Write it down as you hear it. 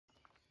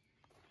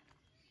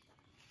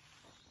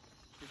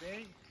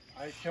Okay,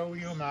 I show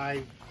you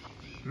my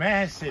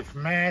massive,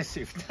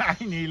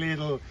 tiny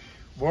little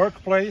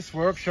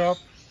workshop,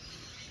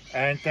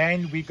 and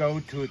then we go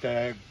to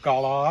the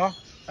Galah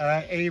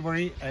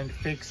Aviary and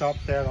fix up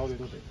there a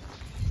little bit.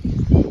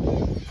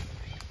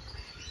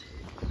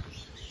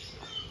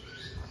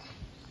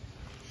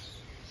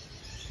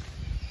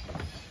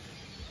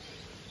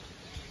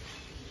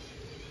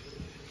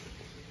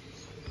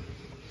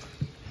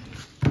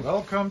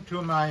 Welcome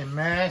to my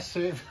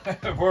massive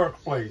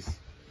workplace.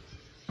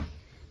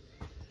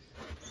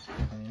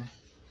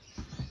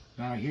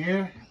 Now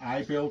here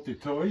I built the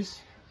toys.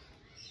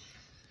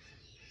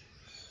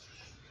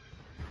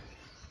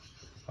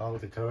 All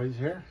the toys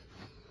here.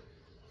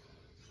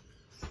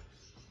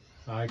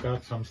 I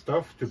got some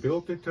stuff to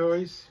build the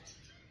toys.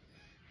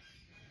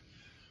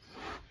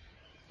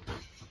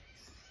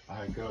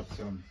 I got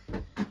some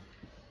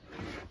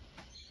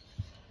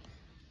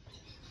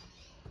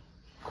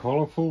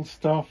colorful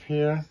stuff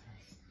here,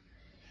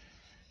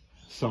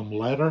 some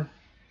leather,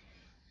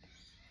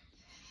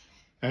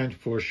 and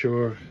for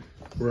sure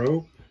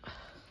rope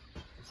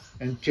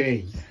and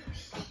chain.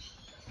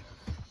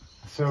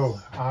 So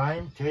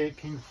I'm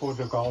taking for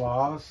the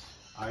Galahs,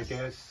 I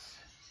guess,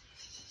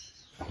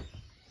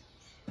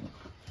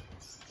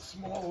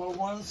 smaller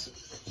ones,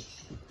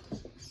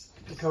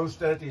 because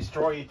they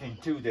destroy it in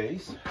 2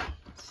 days,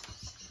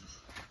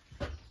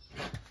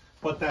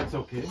 but that's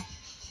okay.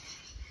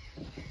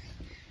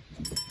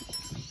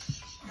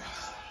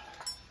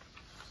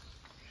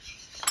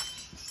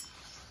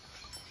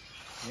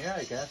 Yeah,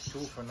 I guess 2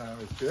 for now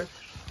is good.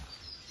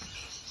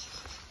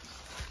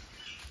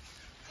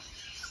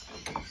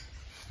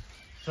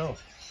 So,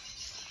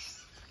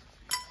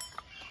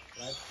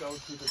 let's go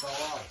to the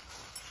Galah.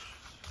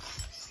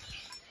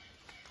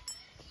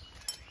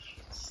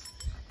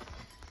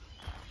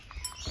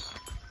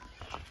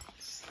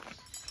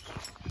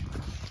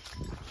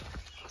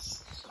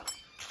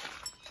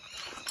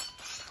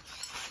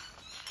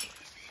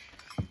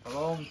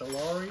 Along the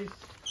lorries.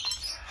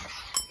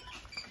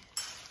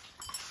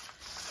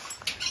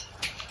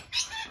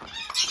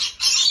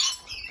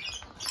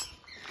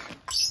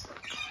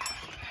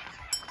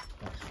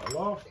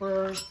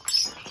 Lovebirds,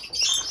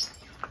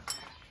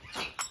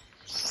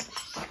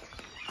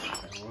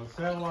 and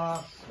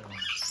Rosellas,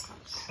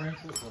 and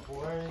Princess of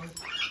Wales,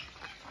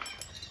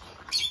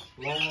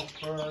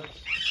 lovebirds,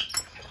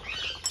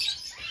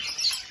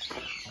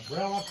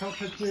 umbrella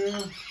cockatoo.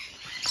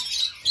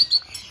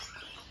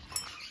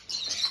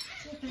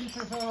 The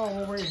pieces are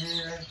over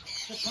here.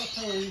 The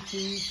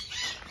cockatoo,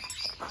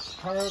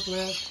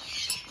 parrotlet,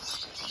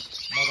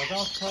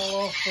 Madagascar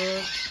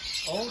lovebird,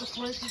 all the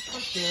places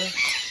right there.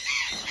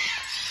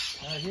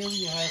 Now here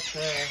we have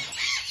the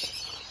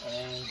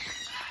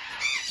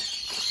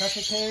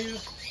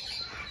Cockatoos,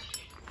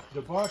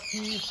 the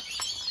Buckies.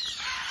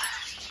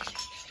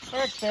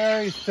 Back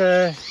there is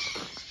the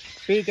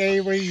big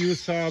aviary you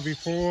saw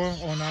before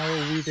on our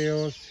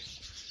videos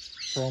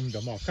from the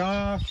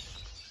macaques.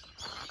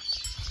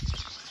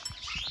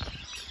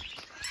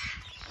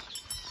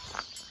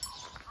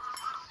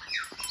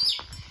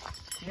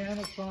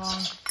 Piano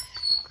song,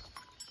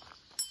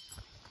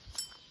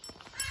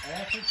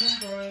 African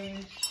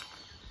Grace.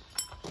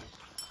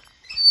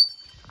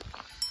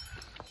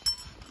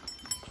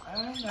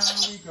 And now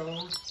we go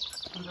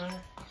to the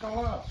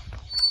Galah.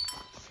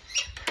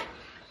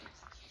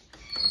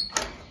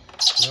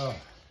 So,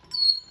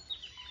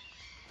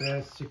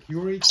 the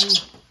security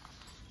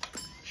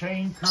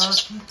chain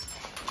curtain.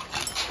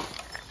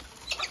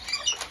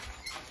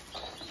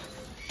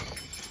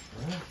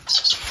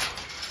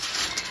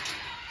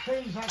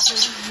 Things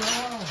actually,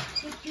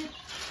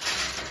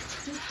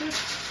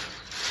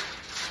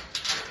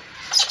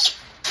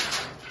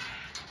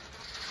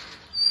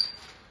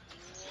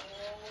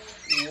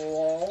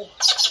 Whoa.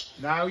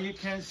 Now you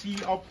can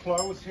see up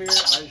close here,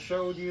 I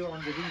showed you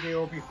on the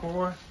video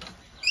before,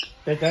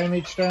 the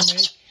damage they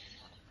make.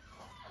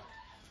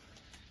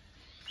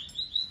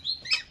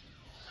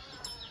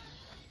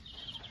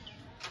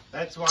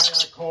 That's why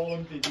I call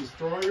them the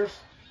destroyers.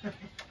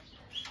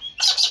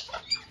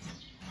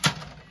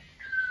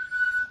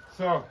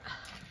 So,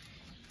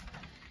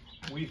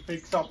 we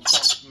fix up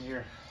something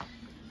here.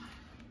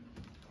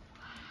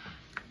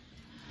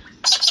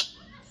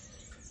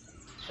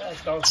 That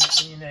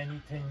doesn't mean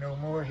anything no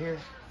more here.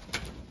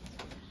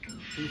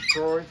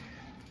 Destroyed.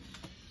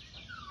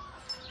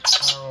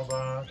 How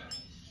about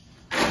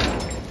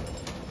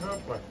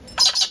perfect?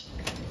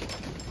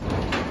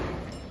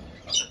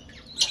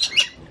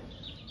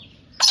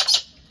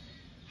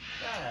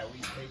 Yeah, we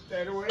take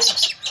that away.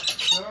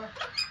 So,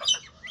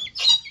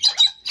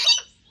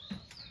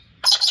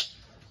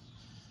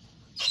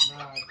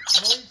 now,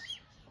 boys.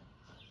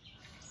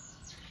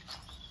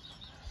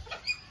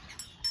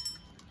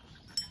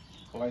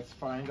 Let's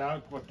find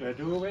out what they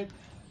do with.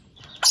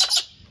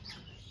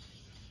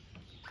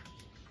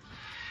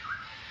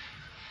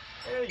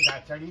 Hey,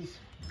 batteries.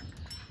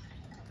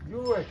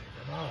 Do it.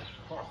 Come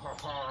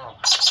on.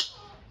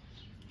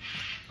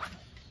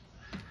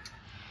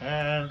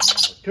 And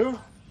number 2.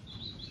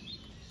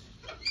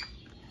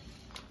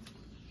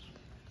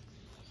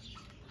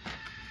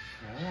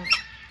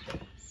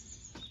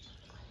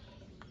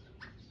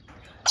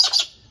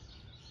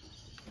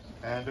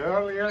 And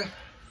earlier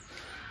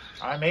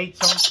I made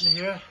something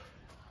here.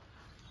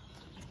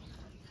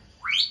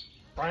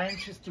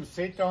 Branches to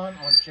sit on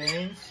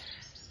chains.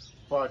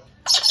 But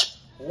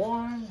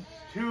 1,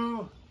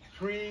 2,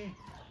 3,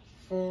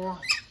 4,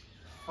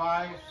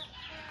 5,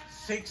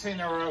 6 in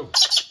a row.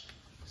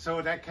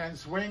 So they can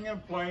swing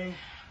and play.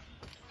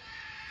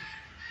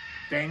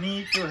 They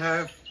need to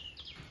have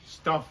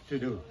stuff to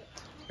do.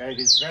 That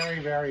is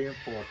very, very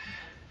important.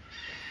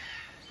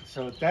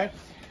 So that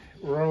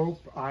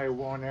rope I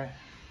want to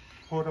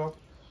put up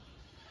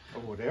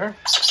over there.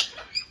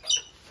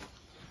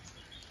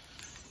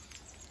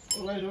 A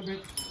little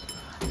bit.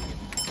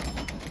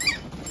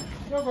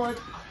 You're good.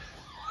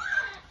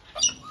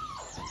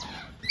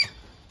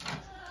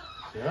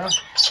 Yeah.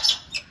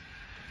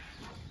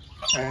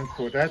 And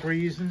for that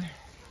reason,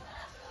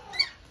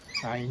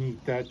 I need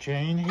that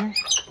chain here.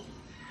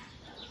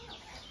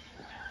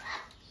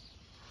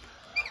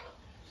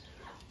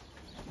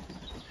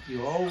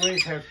 You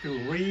always have to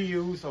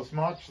reuse as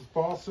much as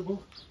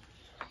possible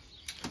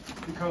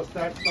because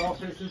that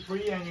stuff isn't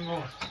free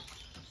anymore.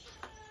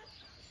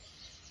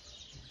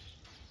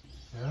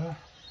 Yeah.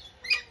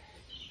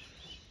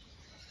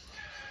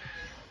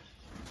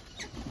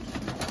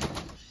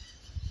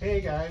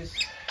 Hey guys.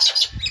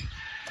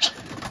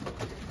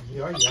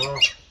 Yeah. Yeah.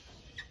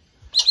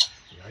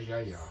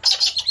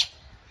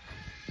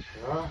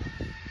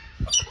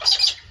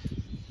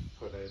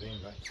 Put it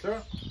in like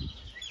so.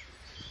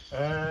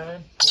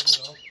 And put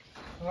it up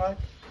like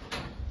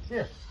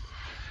here.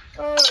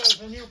 Oh,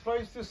 there's a new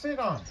place to sit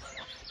on.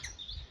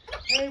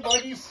 Hey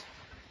buddies.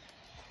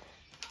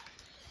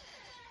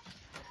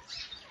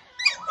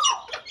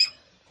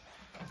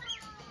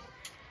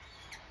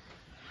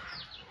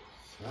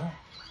 So.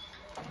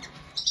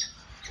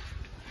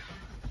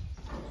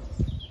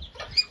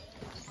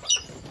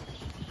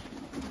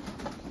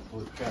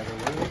 Put that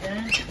away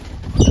again.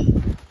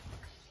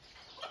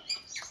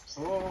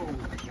 Oh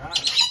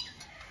gosh.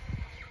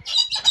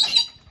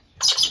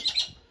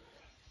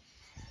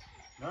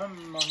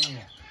 Mamma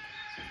mia.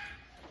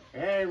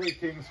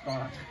 Everything's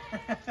gone.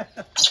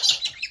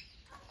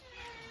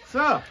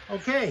 So,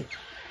 okay.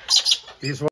 This